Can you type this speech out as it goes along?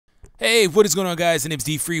Hey, what is going on, guys? My name's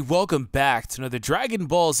D-Free. Welcome back to another Dragon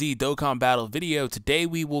Ball Z Dokkan Battle video. Today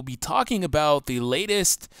we will be talking about the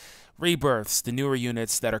latest Rebirths, the newer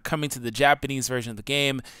units that are coming to the Japanese version of the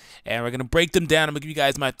game, and we're going to break them down. I'm going to give you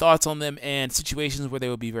guys my thoughts on them and situations where they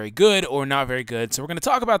will be very good or not very good. So we're going to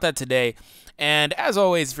talk about that today. And as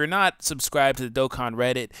always, if you're not subscribed to the Dokkan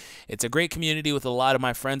Reddit, it's a great community with a lot of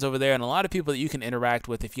my friends over there and a lot of people that you can interact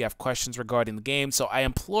with if you have questions regarding the game. So I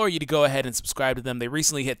implore you to go ahead and subscribe to them. They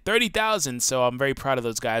recently hit 30,000, so I'm very proud of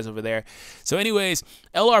those guys over there. So anyways,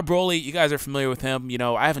 LR Broly, you guys are familiar with him. You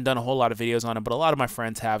know, I haven't done a whole lot of videos on him, but a lot of my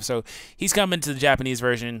friends have. So he's coming to the Japanese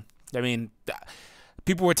version. I mean,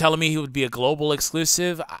 people were telling me he would be a global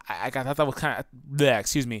exclusive. I thought that was kind of,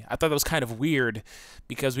 excuse me, I thought that was kind of weird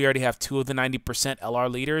because we already have two of the 90%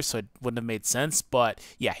 LR leaders, so it wouldn't have made sense. But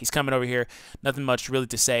yeah, he's coming over here. Nothing much really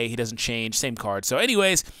to say. He doesn't change. Same card. So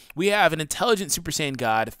anyways, we have an Intelligent Super Saiyan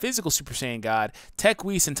God, Physical Super Saiyan God, Tech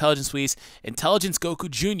Whis, Intelligence Whis, Intelligence Goku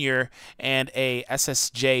Jr., and a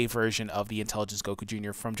SSJ version of the Intelligence Goku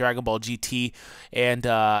Jr. from Dragon Ball GT and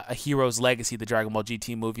A Hero's Legacy, the Dragon Ball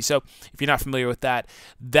GT movie. So if you're not familiar with that,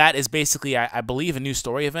 that is basically, I believe, a new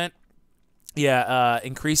story event. Yeah,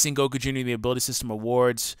 increasing Goku Jr. the ability system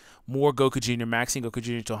awards, more Goku Jr., maxing Goku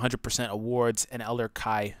Jr. to 100% awards, and Elder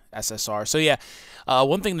Kai SSR. So yeah,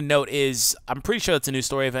 one thing to note is I'm pretty sure it's a new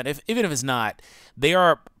story event. Even if it's not, they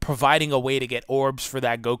are providing a way to get orbs for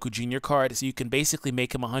that Goku Jr. card, so you can basically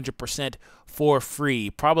make him 100% for free,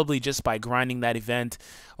 probably just by grinding that event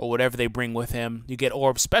or whatever they bring with him. You get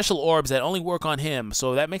orbs, special orbs that only work on him,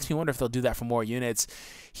 so that makes me wonder if they'll do that for more units.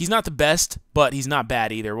 He's not the best, but he's not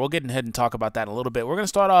bad either. We'll get ahead and talk about that in a little bit. We're going to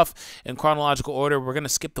start off in chronological order. We're going to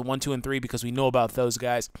skip the 1, 2, and 3 because we know about those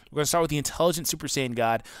guys. We're going to start with the Intelligent Super Saiyan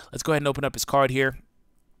God. Let's go ahead and open up his card here.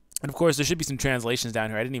 And of course, there should be some translations down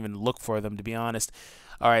here. I didn't even look for them, to be honest.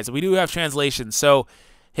 All right, so we do have translations. So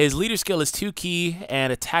his leader skill is 2 key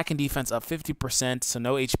and attack and defense up 50%, so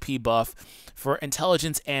no HP buff for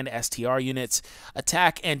intelligence and STR units.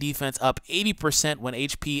 Attack and defense up 80% when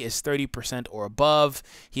HP is 30% or above.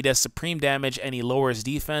 He does supreme damage and he lowers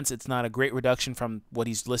defense. It's not a great reduction from what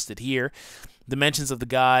he's listed here. Dimensions of the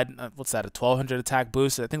God, what's that, a 1200 attack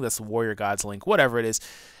boost? I think that's the Warrior Gods link. Whatever it is,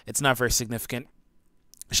 it's not very significant.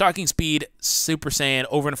 Shocking speed, Super Saiyan,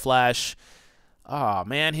 over in a flash. Oh,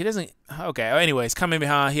 man, he doesn't... Okay, anyways,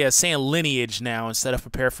 Kamehameha, he has Saiyan lineage now instead of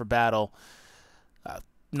prepare for battle.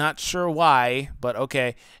 Not sure why, but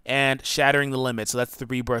okay. And shattering the limit, so that's the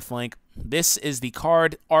Rebirth link. This is the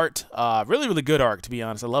card art. Really, really good art, to be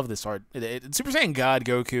honest. I love this art. Super Saiyan God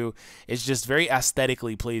Goku is just very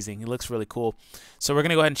aesthetically pleasing. He looks really cool. So we're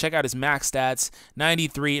going to go ahead and check out his max stats.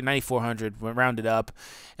 93 and 9400, rounded up.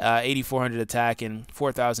 8400 attack and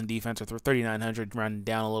 4000 defense, or 3900, rounded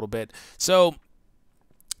down a little bit. So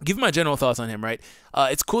give my general thoughts on him, right?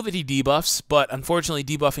 It's cool that he debuffs, but unfortunately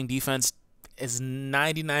debuffing defense is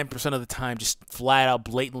 99% of the time just flat out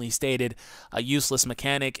blatantly stated a useless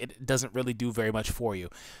mechanic. It doesn't really do very much for you.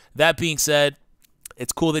 That being said,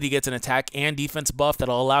 it's cool that he gets an attack and defense buff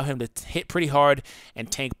that'll allow him to hit pretty hard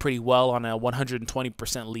and tank pretty well on a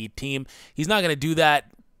 120% lead team. He's not going to do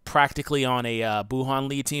that practically on a Buhan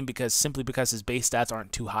lead team simply because his base stats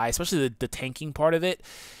aren't too high, especially the tanking part of it.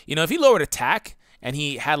 You know, if he lowered attack and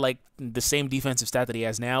he had like the same defensive stat that he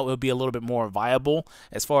has now, it would be a little bit more viable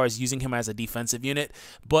as far as using him as a defensive unit.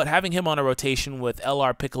 But having him on a rotation with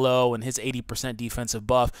LR Piccolo and his 80% defensive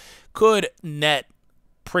buff could net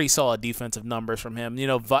pretty solid defensive numbers from him. You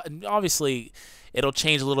know, obviously it'll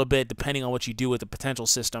change a little bit depending on what you do with the potential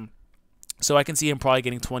system. So I can see him probably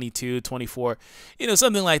getting 22, 24, you know,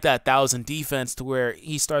 something like that, 1000 defense, to where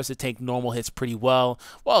he starts to take normal hits pretty well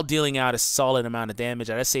while dealing out a solid amount of damage.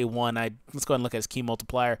 At SA1, let's go ahead and look at his key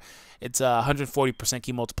multiplier. It's 140%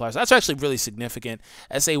 key multiplier. So that's actually really significant.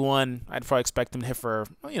 SA1, I'd probably expect him to hit for,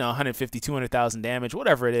 you know, 150, 200,000 damage,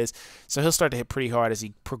 whatever it is. So he'll start to hit pretty hard as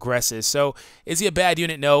he progresses. So is he a bad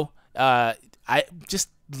unit? No.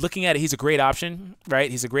 Looking at it, he's a great option, right?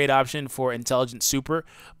 He's a great option for Intelligent Super,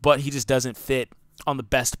 but he just doesn't fit on the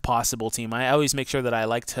best possible team. I always make sure that I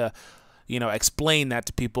like to, you know, explain that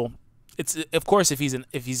to people. It's, of course, if he's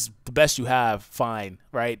the best you have, fine,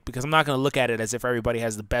 right? Because I'm not going to look at it as if everybody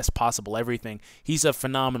has the best possible everything. He's a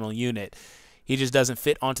phenomenal unit. He just doesn't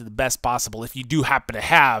fit onto the best possible if you do happen to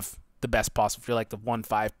have the best possible. If you're like the 1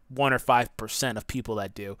 or 5% of people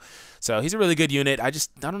that do. So he's a really good unit. I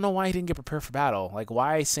don't know why he didn't get prepared for battle. Like,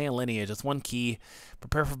 why Saiyan lineage? It's 1 key.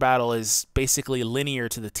 Prepare for battle is basically linear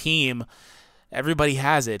to the team. Everybody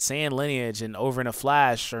has it. Saiyan lineage and over in a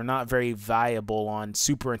flash are not very viable on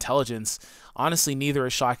super intelligence honestly, neither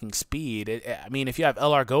is shocking speed. I mean, if you have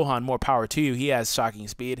LR Gohan, more power to you. He has shocking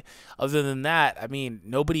speed. Other than that, I mean,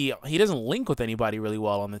 he doesn't link with anybody really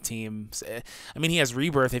well on the team. I mean, he has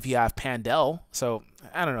Rebirth if you have Pandel. So,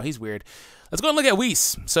 I don't know. He's weird. Let's go and look at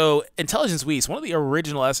Whis. So, Intelligence Whis, one of the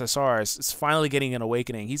original SSRs, is finally getting an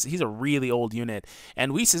awakening. He's a really old unit.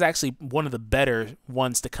 And Whis is actually one of the better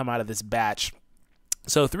ones to come out of this batch.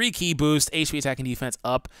 So 3 key boost, HP attack and defense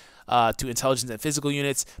up to intelligence and physical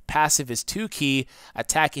units. Passive is 2 key,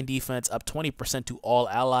 attack and defense up 20% to all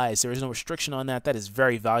allies. There is no restriction on that. That is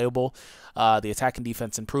very valuable. The attack and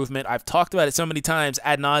defense improvement. I've talked about it so many times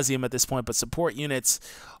ad nauseum at this point, but support units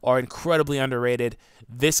are incredibly underrated.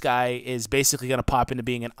 This guy is basically going to pop into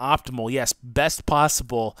being an optimal, yes, best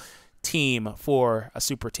possible team for a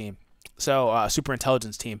super team. So, super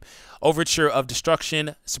intelligence team. Overture of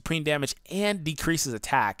destruction, supreme damage, and decreases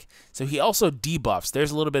attack. So he also debuffs.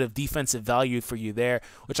 There's a little bit of defensive value for you there,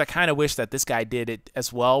 which I kind of wish that this guy did it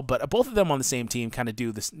as well. But both of them on the same team kind of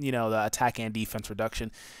do this, you know, the attack and defense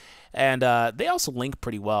reduction. And they also link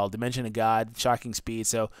pretty well. Dimension of God, shocking speed.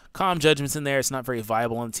 So calm judgment's in there. It's not very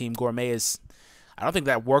viable on the team. Gourmet is... I don't think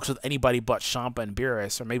that works with anybody but Champa and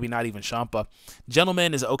Beerus, or maybe not even Champa.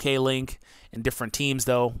 Gentleman is okay link in different teams,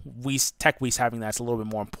 though. Tech Whis having that's a little bit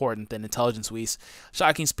more important than Intelligence Whis.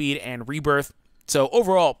 Shocking Speed and Rebirth. So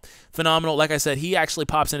overall, phenomenal. Like I said, he actually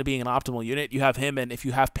pops into being an optimal unit. You have him, and if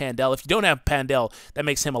you have Pandel, if you don't have Pandel, that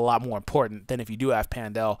makes him a lot more important than if you do have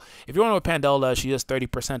Pandel. If you want to know what Pandel does, she does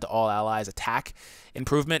 30% to all allies attack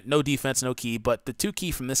improvement, no defense, no key, but the 2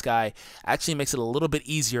 key from this guy actually makes it a little bit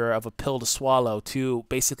easier of a pill to swallow to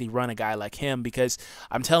basically run a guy like him, because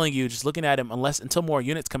I'm telling you, just looking at him, until more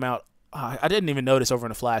units come out, I didn't even notice over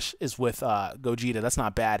in a flash, is with Gogeta. That's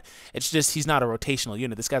not bad. It's just he's not a rotational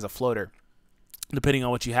unit. This guy's a floater, depending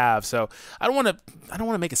on what you have. So I don't want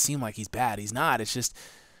to make it seem like he's bad. He's not. It's just,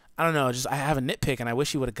 I don't know. I have a nitpick, and I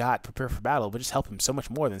wish he would have got Prepare for Battle, but just help him so much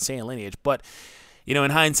more than Saiyan lineage. But you know,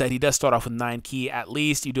 in hindsight, he does start off with 9 key at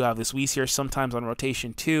least. You do have this Whis here. Sometimes on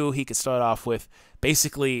rotation 2, he could start off with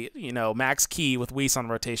basically, you know, max key with Whis on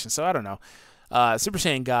rotation. So I don't know. Super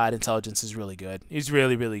Saiyan God intelligence is really good. He's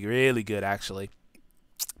really, really, really good actually.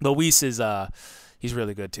 But Whis is he's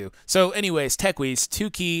really good too. So anyways, Tech Whis,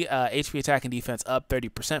 2 key, HP attack and defense up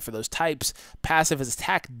 30% for those types. Passive is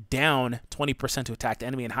attack down 20% to attacked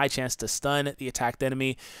enemy and high chance to stun the attacked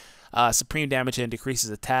enemy. Supreme damage and decreases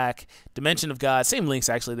attack. Dimension of God, same links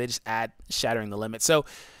actually. They just add shattering the limit. So,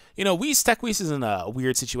 you know, Tech Whis is in a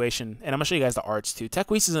weird situation, and I'm gonna show you guys the arts too. Tech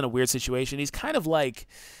Whis is in a weird situation. He's kind of like,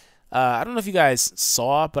 I don't know if you guys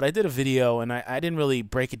saw, but I did a video, and I didn't really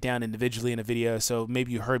break it down individually in a video, so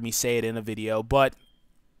maybe you heard me say it in a video. But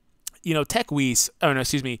you know, Tech Whis, oh no,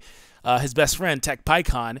 excuse me, his best friend Tech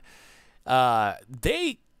Pycon,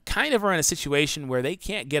 they kind of are in a situation where they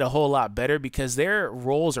can't get a whole lot better because their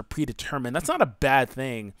roles are predetermined. That's not a bad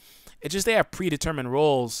thing. It's just they have predetermined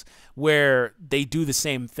roles where they do the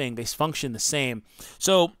same thing. They function the same.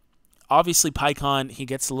 So obviously, Pycon, he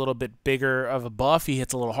gets a little bit bigger of a buff. He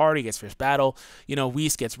hits a little harder. He gets Fierce Battle. You know,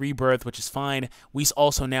 Whis gets Rebirth, which is fine. Whis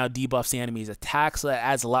also now debuffs the enemy's attack, so that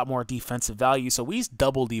adds a lot more defensive value. So Whis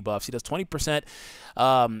double debuffs. He does 20%.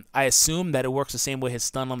 I assume that it works the same way his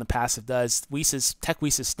stun on the passive does. Tech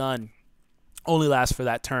Whis' stun only lasts for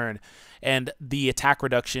that turn. And the attack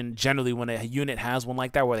reduction, generally when a unit has one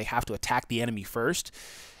like that where they have to attack the enemy first,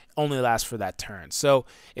 only lasts for that turn. So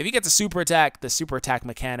if he gets a super attack, the super attack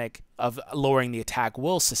mechanic of lowering the attack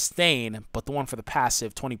will sustain, but the one for the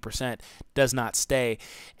passive, 20%, does not stay.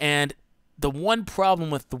 And the one problem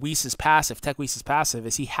with the Whis' passive, Tech Whis' passive,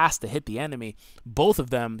 is he has to hit the enemy. Both of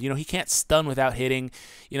them, you know, he can't stun without hitting.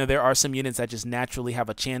 You know, there are some units that just naturally have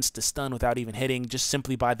a chance to stun without even hitting, just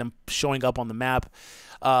simply by them showing up on the map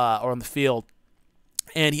or on the field.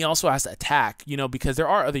 And he also has to attack, you know, because there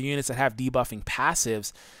are other units that have debuffing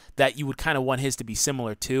passives that you would kind of want his to be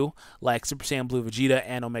similar to, like Super Saiyan Blue Vegeta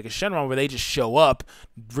and Omega Shenron, where they just show up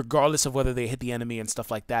regardless of whether they hit the enemy and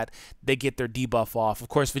stuff like that. They get their debuff off. Of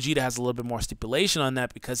course, Vegeta has a little bit more stipulation on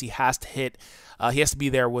that because he has to hit, he has to be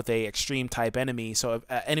there with a extreme type enemy. So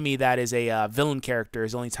an enemy that is a villain character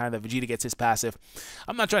is the only time that Vegeta gets his passive.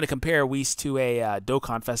 I'm not trying to compare Whis to a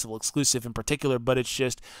Dokkan Festival exclusive in particular, but it's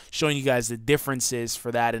just showing you guys the differences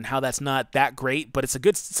for that and how that's not that great, but it's a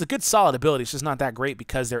good solid ability. It's just not that great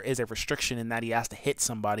because there is a restriction in that he has to hit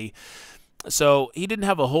somebody. So he didn't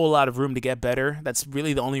have a whole lot of room to get better. That's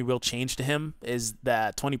really the only real change to him, is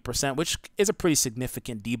that 20%, which is a pretty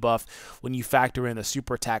significant debuff when you factor in the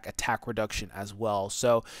super attack reduction as well.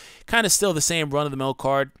 So kind of still the same run-of-the-mill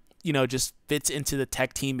card. just fits into the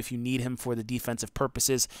tech team if you need him for the defensive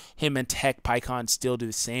purposes. Him and Tech Pycon still do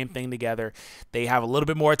the same thing together. They have a little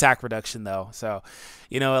bit more attack reduction, though. So,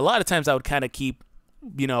 a lot of times I would kind of keep,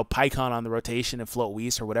 Pycon on the rotation and float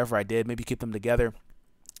Whis or whatever I did. Maybe keep them together.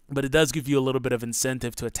 But it does give you a little bit of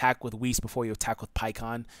incentive to attack with Whis before you attack with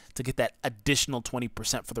Pycon to get that additional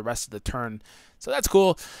 20% for the rest of the turn. So that's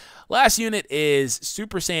cool. Last unit is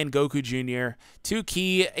Super Saiyan Goku Jr. 2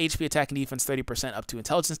 key, HP attack and defense 30% up to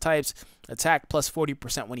intelligence types, attack plus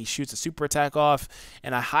 40% when he shoots a super attack off,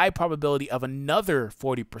 and a high probability of another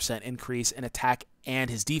 40% increase in attack, and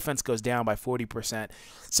his defense goes down by 40%.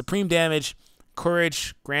 Supreme damage,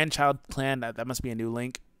 Courage, Grandchild Clan, that must be a new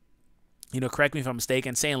link. Correct me if I'm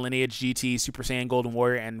mistaken, Saiyan Lineage, GT, Super Saiyan Golden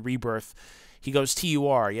Warrior, and Rebirth. He goes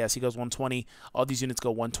TUR. Yes, he goes 120. All these units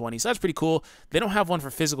go 120. So that's pretty cool. They don't have one for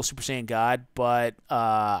physical Super Saiyan God, but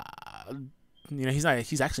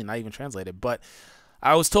he's actually not even translated. But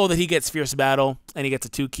I was told that he gets Fierce Battle and he gets a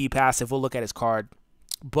 2-key passive. We'll look at his card.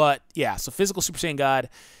 But yeah, so physical Super Saiyan God.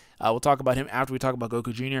 We'll talk about him after we talk about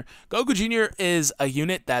Goku Jr. Goku Jr. is a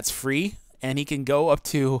unit that's free, and he can go up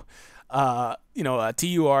to a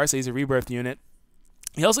TUR, so he's a Rebirth unit.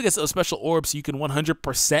 He also gets those special orbs, so you can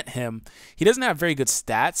 100% him. He doesn't have very good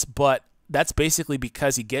stats, but that's basically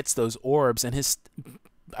because he gets those orbs, and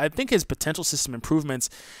I think his potential system improvements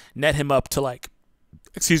net him up to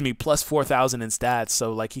plus 4,000 in stats,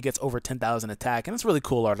 so he gets over 10,000 attack, and it's really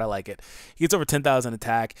cool art. I like it. He gets over 10,000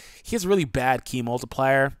 attack. He has a really bad key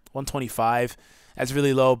multiplier, 125. That's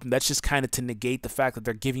really low. That's just kind of to negate the fact that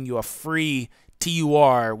they're giving you a free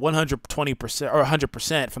TUR 120% or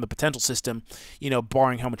 100% from the potential system,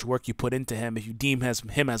 barring how much work you put into him if you deem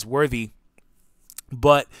him as worthy.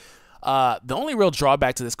 But the only real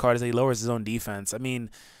drawback to this card is that he lowers his own defense. I mean,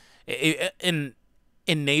 in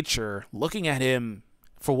nature, looking at him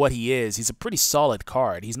for what he is, he's a pretty solid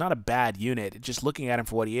card. He's not a bad unit. Just looking at him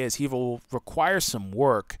for what he is, he will require some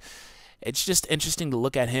work. It's just interesting to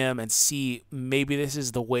look at him and see maybe this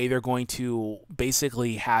is the way they're going to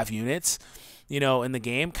basically have units, in the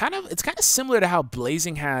game. It's kind of similar to how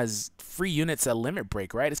Blazing has free units that limit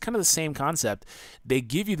break, right? It's kind of the same concept. They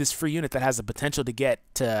give you this free unit that has the potential to get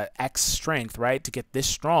to X strength, right? To get this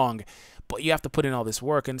strong, but you have to put in all this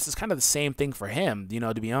work, and this is kind of the same thing for him,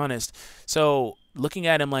 to be honest. So looking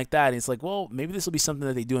at him like that, it's like, well, maybe this will be something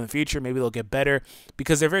that they do in the future. Maybe they'll get better,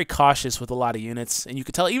 because they're very cautious with a lot of units, and you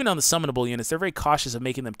can tell even on the summonable units, they're very cautious of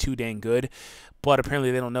making them too dang good. But apparently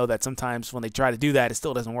they don't know that sometimes when they try to do that, it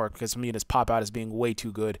still doesn't work, because some units pop out as being way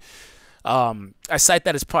too good. I cite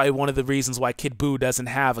that as probably one of the reasons why Kid Buu doesn't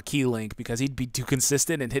have a key link, because he'd be too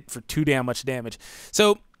consistent and hit for too damn much damage.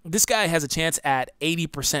 So this guy has a chance at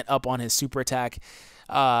 80% up on his super attack.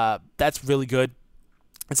 That's really good.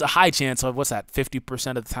 It's a high chance of,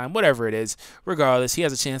 50% of the time, whatever it is. Regardless, he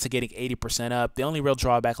has a chance of getting 80% up. The only real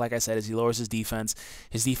drawback, like I said, is he lowers his defense.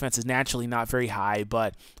 His defense is naturally not very high,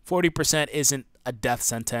 but 40% isn't a death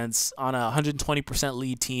sentence. On a 120%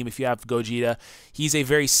 lead team, if you have Gogeta, he's a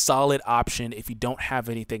very solid option if you don't have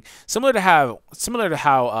anything. Similar to how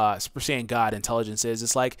Super Saiyan God intelligence is.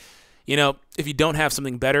 It's like, if you don't have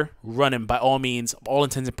something better, run him by all means. All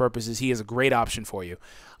intents and purposes, he is a great option for you.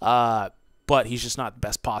 But he's just not the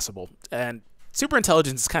best possible. And super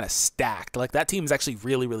intelligence is kind of stacked. That team is actually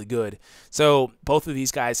really, really good. So both of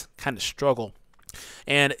these guys kind of struggle.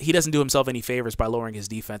 And he doesn't do himself any favors by lowering his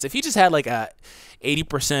defense. If he just had a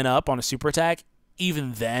 80% up on a super attack,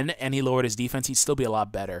 even then, and he lowered his defense, he'd still be a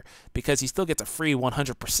lot better, because he still gets a free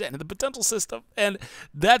 100% in the potential system. And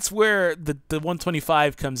that's where the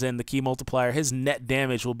 125 comes in, the key multiplier. His net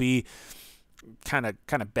damage will be kind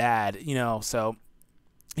of bad, so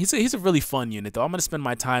he's a really fun unit, though. I'm going to spend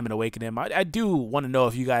my time and awaken him. I do want to know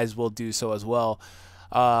if you guys will do so as well.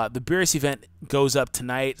 The Beerus event goes up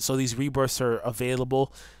tonight, so these rebirths are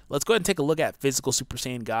available. Let's go ahead and take a look at physical Super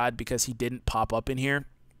Saiyan God, because he didn't pop up in here.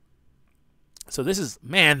 So this is,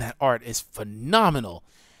 man, that art is phenomenal.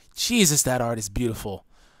 Jesus, that art is beautiful.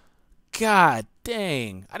 God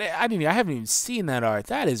dang. I haven't even seen that art.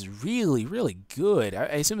 That is really, really good. I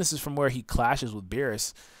assume this is from where he clashes with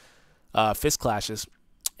Beerus. Fist clashes.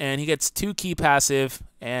 And he gets 2 key passive,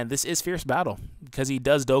 and this is Fierce Battle, because he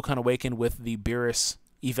does Dokkan Awaken with the Beerus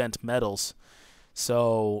event medals.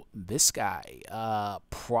 So this guy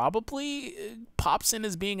probably pops in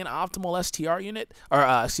as being an optimal STR unit,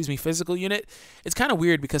 or physical unit. It's kind of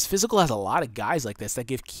weird, because physical has a lot of guys like this that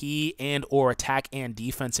give key and or attack and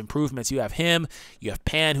defense improvements. You have him, you have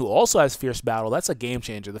Pan, who also has Fierce Battle. That's a game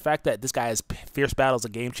changer. The fact that this guy has Fierce Battle is a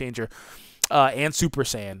game changer. And Super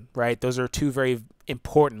Saiyan, right? Those are 2 very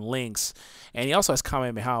important links. And he also has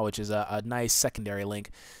Kamehameha, which is a nice secondary link.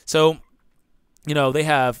 So, they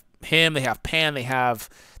have him, they have Pan, they have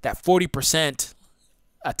that 40%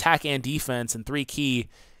 attack and defense and 3 key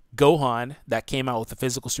Gohan that came out with the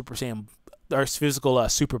physical Super Saiyan, or physical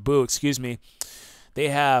Super Buu, excuse me. They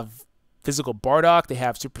have physical Bardock, they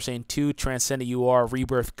have Super Saiyan 2, Transcendent UR,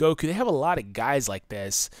 Rebirth Goku. They have a lot of guys like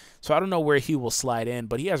this, so I don't know where he will slide in,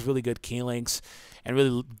 but he has really good key links and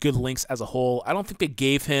really good links as a whole. I don't think they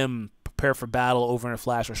gave him Prepare for Battle, Over in a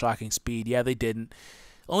Flash, or Shocking Speed. Yeah, they didn't.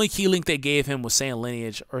 The only key link they gave him was Saiyan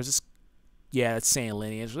Lineage, or is this? Yeah, it's Saiyan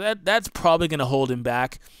Lineage. That's probably going to hold him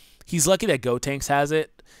back. He's lucky that Gotenks has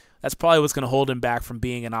it. That's probably what's going to hold him back from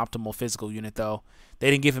being an optimal physical unit, though.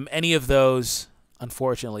 They didn't give him any of those,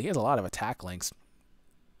 unfortunately. He has a lot of attack links.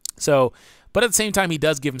 So, but at the same time, he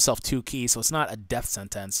does give himself 2 keys, so it's not a death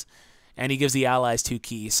sentence. And he gives the allies 2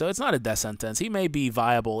 keys, so it's not a death sentence. He may be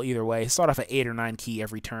viable either way. Start off at 8 or 9 key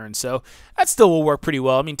every turn, so that still will work pretty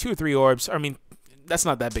well. I mean, 2 or 3 orbs, I mean, that's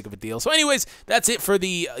not that big of a deal. So anyways, that's it for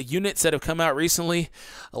the units that have come out recently.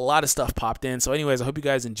 A lot of stuff popped in. So anyways, I hope you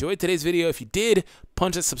guys enjoyed today's video. If you did,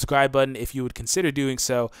 punch that subscribe button. If you would consider doing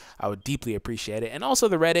so, I would deeply appreciate it. And also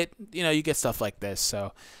the Reddit, you know, you get stuff like this.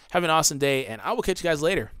 So have an awesome day, and I will catch you guys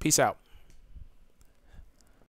later. Peace out.